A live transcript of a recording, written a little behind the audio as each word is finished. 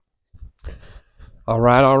All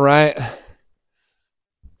right.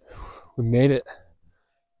 We made it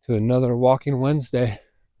to another Walking Wednesday.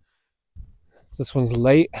 This one's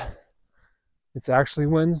late. It's actually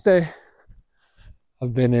Wednesday.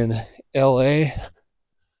 I've been in LA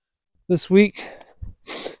this week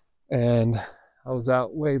and I was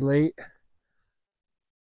out way late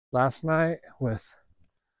last night with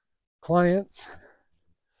clients.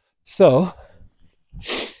 So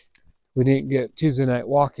we didn't get Tuesday night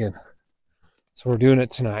walk-in. So we're doing it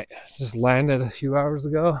tonight. Just landed a few hours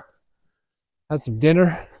ago. Had some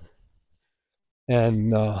dinner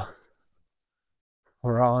and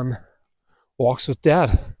we're on Walks with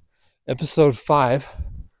Dad, episode 5,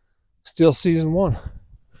 still season 1.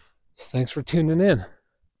 So thanks for tuning in.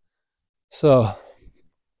 So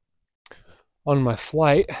on my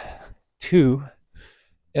flight to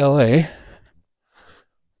LA,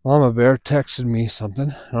 Mama Bear texted me something,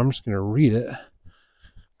 and I'm just going to read it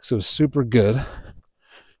because it was super good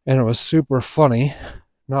and it was super funny.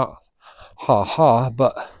 Not ha ha,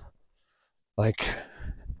 but like,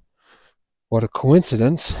 what a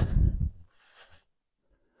coincidence.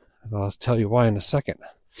 And I'll tell you why in a second.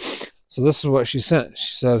 So this is what she sent.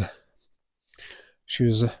 She said she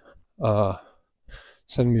was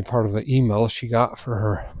sending me part of an email she got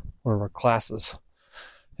for one of her classes.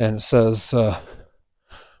 And it says,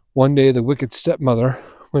 one day the wicked stepmother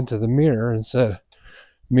went to the mirror and said,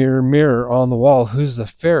 "Mirror, mirror on the wall, who's the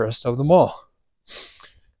fairest of them all?"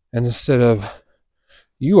 And instead of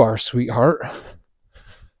 "You are, sweetheart,"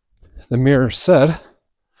 the mirror said,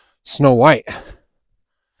 "Snow White."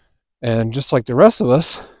 And just like the rest of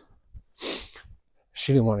us,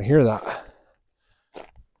 she didn't want to hear that.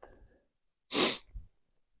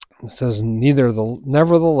 It says,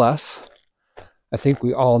 nevertheless, I think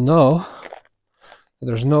we all know that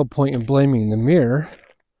there's no point in blaming the mirror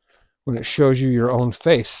when it shows you your own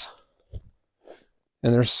face.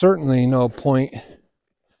 And there's certainly no point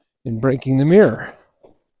in breaking the mirror.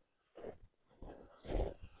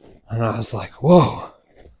 And I was like, whoa,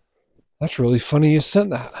 that's really funny you sent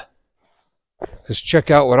that. Because check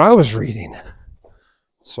out what I was reading.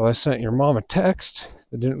 So I sent your mom a text.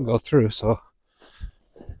 It didn't go through, so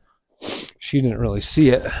she didn't really see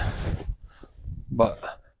it. But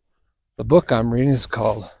the book I'm reading is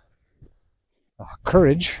called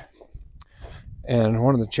Courage. And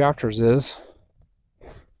one of the chapters is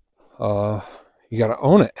you got to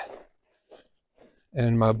own it.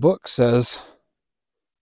 And my book says,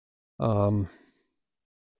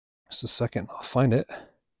 just a second, I'll find it.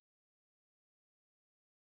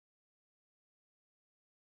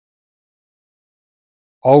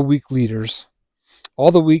 All the weak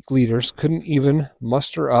leaders couldn't even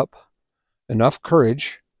muster up enough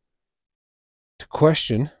courage to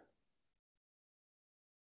question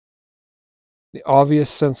the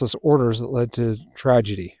obvious senseless orders that led to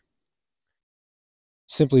tragedy.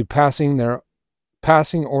 Simply passing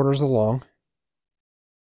orders along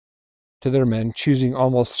to their men, choosing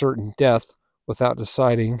almost certain death without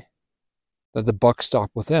deciding that the buck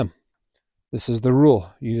stopped with them. This is the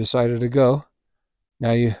rule. You decided to go.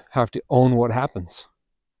 Now you have to own what happens.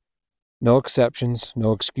 No exceptions,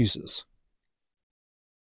 no excuses.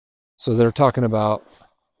 So they're talking about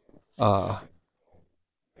a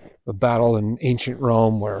battle in ancient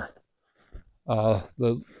Rome where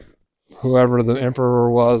whoever the emperor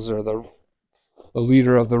was or the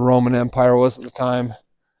leader of the Roman Empire was at the time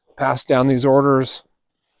passed down these orders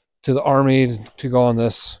to the army to go on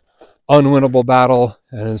this unwinnable battle.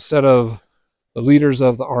 And instead of the leaders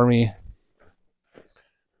of the army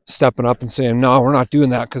stepping up and saying, "No, we're not doing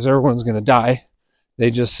that because everyone's going to die,"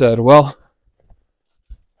 they just said, "Well,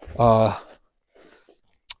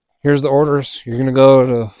 here's the orders. You're going to go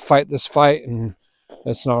to fight this fight, and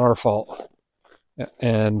it's not our fault."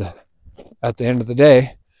 And at the end of the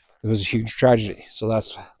day, it was a huge tragedy. So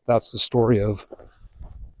that's the story of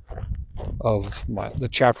the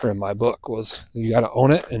chapter in my book was you got to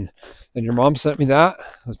own it. And your mom sent me that.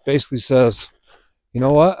 It basically says, you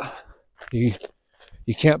know what? You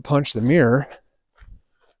can't punch the mirror,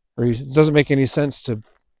 or it doesn't make any sense to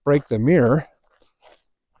break the mirror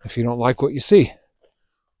if you don't like what you see,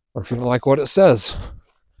 or if you don't like what it says.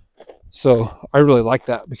 So I really like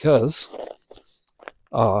that because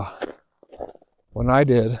when I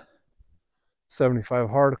did 75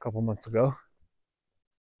 Hard a couple months ago,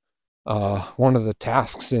 one of the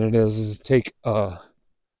tasks in it is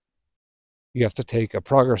you have to take a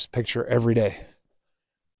progress picture every day.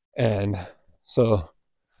 And so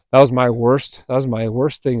that was my worst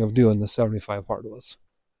thing of doing the 75 Hard was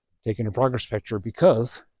taking a progress picture,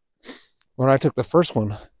 because when I took the first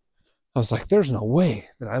one, I was like, there's no way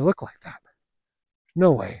that I look like that.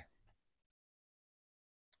 No way.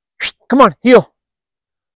 come on, heel.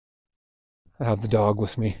 I have the dog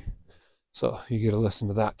with me, so you get to listen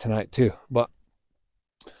to that tonight too. But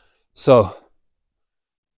so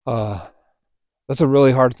that's a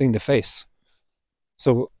really hard thing to face.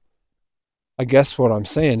 So I guess what I'm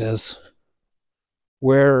saying is,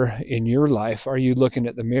 where in your life are you looking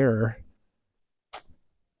at the mirror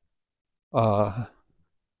and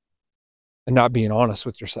not being honest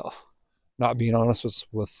with yourself, not being honest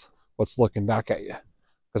with what's looking back at you?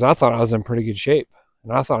 Because I thought I was in pretty good shape,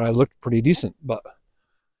 and I thought I looked pretty decent. But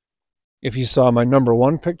if you saw my number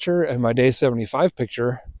 1 picture and my day 75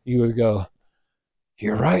 picture, you would go,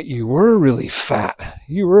 you're right, you were really fat.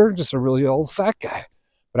 You were just a really old fat guy.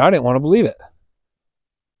 But I didn't want to believe it.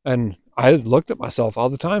 And I looked at myself all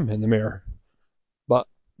the time in the mirror. But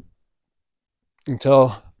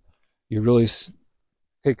until you really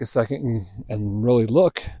take a second and really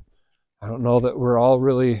look, I don't know that we're all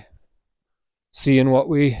really seeing what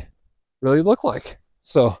we really look like.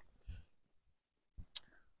 So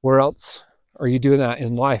where else are you doing that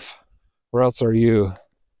in life? Where else are you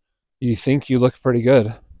think you look pretty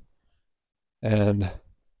good, and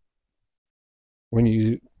when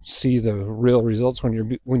you see the real results,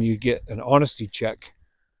 when you get an honesty check,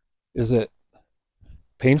 is it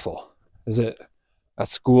painful? Is it at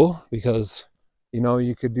school because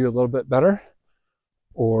you could do a little bit better?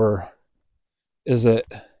 Or is it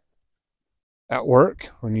at work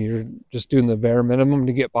when you're just doing the bare minimum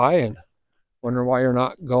to get by and wonder why you're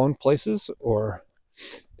not going places? Or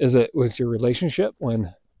is it with your relationship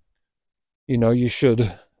when you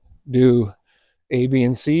should do A, B,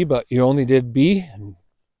 and C, but you only did B, and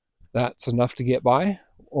that's enough to get by?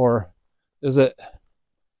 Or is it,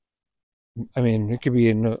 it could be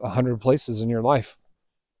in 100 places in your life.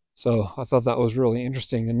 So I thought that was really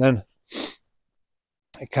interesting. And then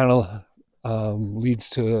it kind of leads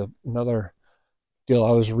to another deal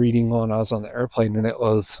I was reading I was on the airplane, and it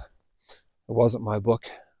wasn't my book.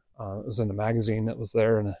 It was in the magazine that was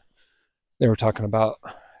there, and they were talking about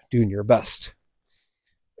doing your best.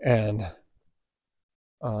 And it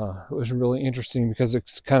was really interesting because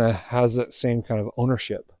it kind of has that same kind of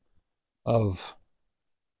ownership of,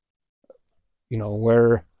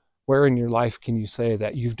 where in your life can you say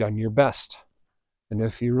that you've done your best? And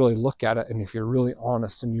if you really look at it, and if you're really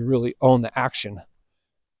honest and you really own the action,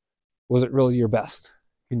 was it really your best?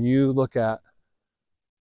 Can you look at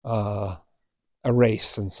a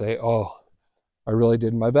race and say, oh, I really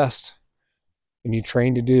did my best, and you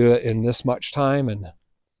trained to do it in this much time, and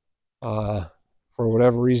for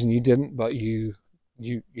whatever reason you didn't, but you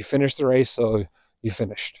finished the race, so you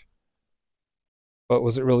finished. But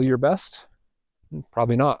was it really your best?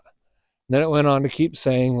 Probably not. And then it went on to keep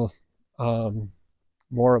saying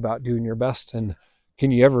more about doing your best, and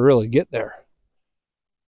can you ever really get there?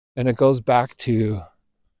 And it goes back to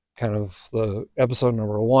kind of the episode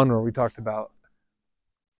number 1 where we talked about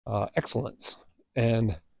excellence.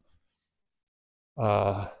 And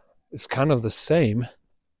it's kind of the same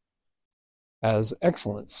as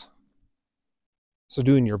excellence. So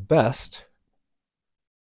doing your best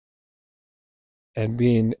and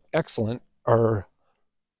being excellent are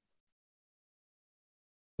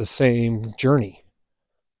the same journey.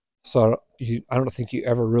 So I don't think you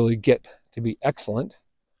ever really get to be excellent,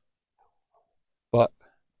 but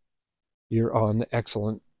you're on the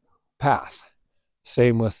excellent path.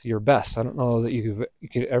 Same with your best. I don't know that you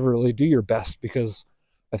could ever really do your best, because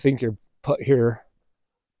I think you're put here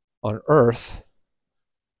on earth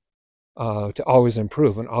to always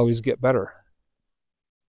improve and always get better.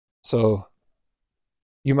 So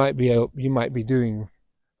you might be doing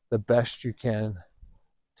the best you can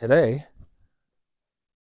today,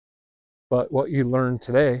 but what you learn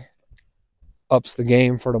today ups the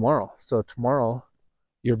game for tomorrow. So tomorrow,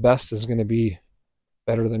 your best is going to be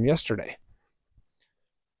better than yesterday.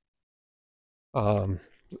 And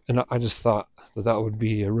I just thought that would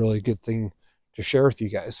be a really good thing to share with you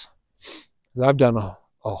guys. Because I've done a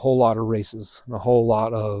whole lot of races and a whole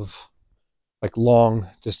lot of like long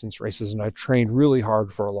distance races, and I trained really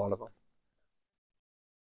hard for a lot of them.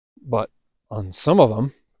 But on some of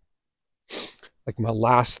them, like my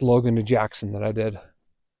last Logan to Jackson that I did,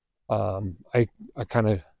 I kind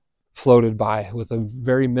of floated by with a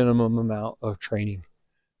very minimum amount of training.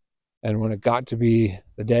 And when it got to be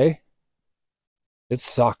the day, it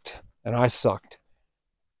sucked, and I sucked.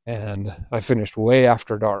 And I finished way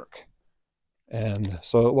after dark. And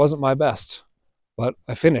so it wasn't my best, but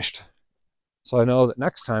I finished. So I know that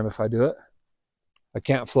next time if I do it, I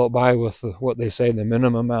can't float by with what they say the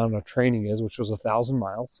minimum amount of training is, which was 1,000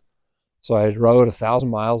 miles. So I rode 1,000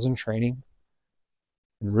 miles in training,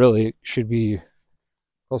 and really it should be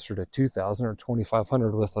closer to 2,000 or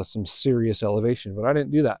 2,500 with some serious elevation. But I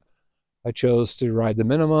didn't do that. I chose to ride the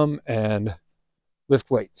minimum and lift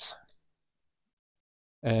weights.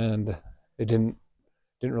 And it didn't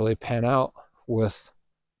really pan out for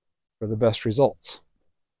the best results.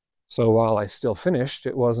 So while I still finished,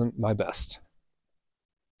 it wasn't my best.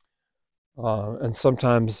 And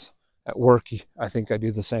sometimes at work, I think I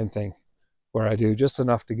do the same thing, where I do just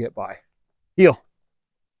enough to get by. Heel.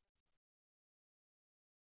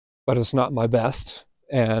 But it's not my best.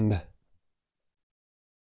 And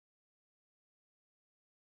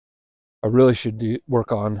I really should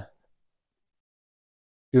work on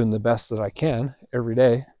doing the best that I can every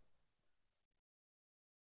day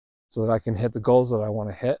so that I can hit the goals that I want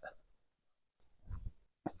to hit.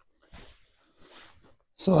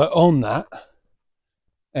 So I own that.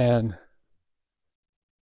 And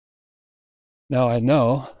now I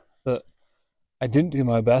know that I didn't do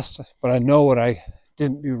my best, but I know what I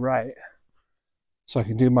didn't do right. So I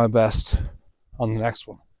can do my best on the next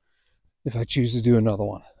one if I choose to do another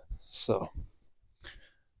one. So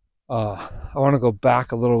I want to go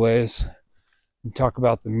back a little ways and talk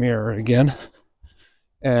about the mirror again.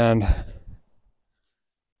 And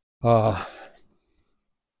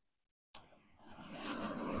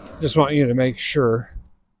just want you to make sure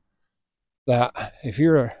that if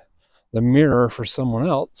you're the mirror for someone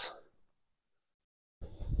else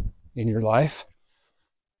in your life,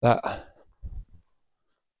 that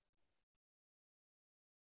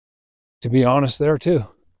to be honest there too,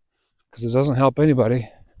 because it doesn't help anybody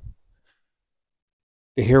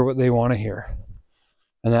to hear what they want to hear.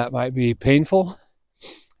 And that might be painful,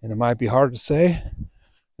 and it might be hard to say, and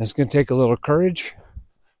it's going to take a little courage,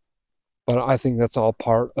 but I think that's all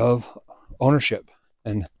part of ownership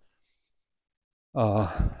and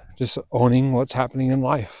just owning what's happening in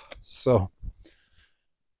life. So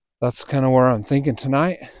that's kind of where I'm thinking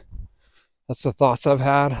tonight. That's the thoughts I've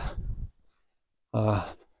had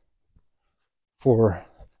for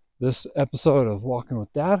this episode of Walking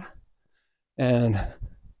with Dad. And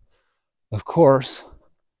of course,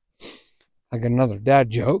 I got another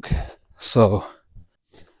dad joke. So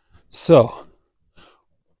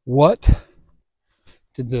what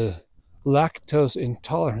did the lactose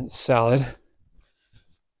intolerant salad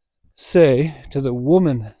say to the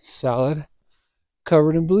woman salad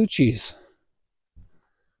covered in blue cheese?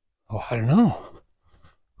 Oh, I don't know.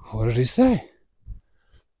 What did he say?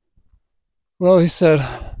 Well, he said,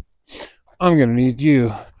 I'm going to need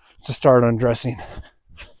you to start undressing.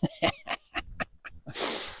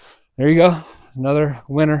 There you go. Another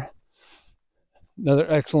winner.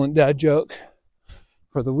 Another excellent dad joke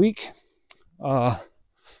for the week.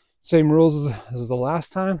 Same rules as the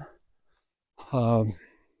last time. No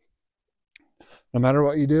matter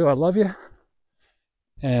what you do, I love you.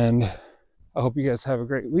 And I hope you guys have a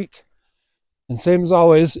great week. And same as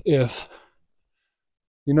always, if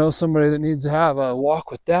you know somebody that needs to have a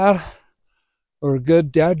walk with dad or a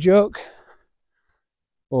good dad joke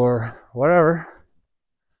or whatever,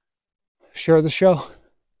 share the show.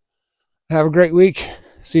 Have a great week.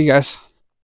 See you guys.